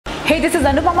Hey, this is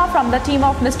Anupama from the team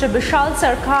of Mr. Bishal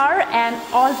Sarkar, and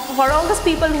for all those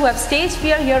people who have stage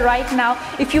fear here right now,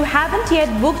 if you haven't yet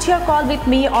booked your call with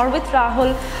me or with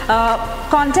Rahul,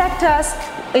 contact us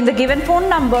in the given phone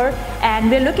number, and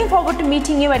we're looking forward to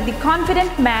meeting you at the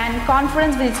Confident Man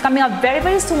conference, which is coming up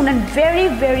very soon, and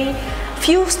very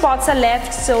few spots are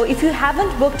left. So if you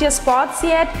haven't booked your spots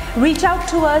yet, reach out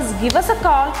to us, give us a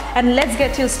call, and let's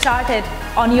get you started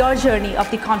on your journey of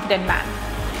the Confident Man.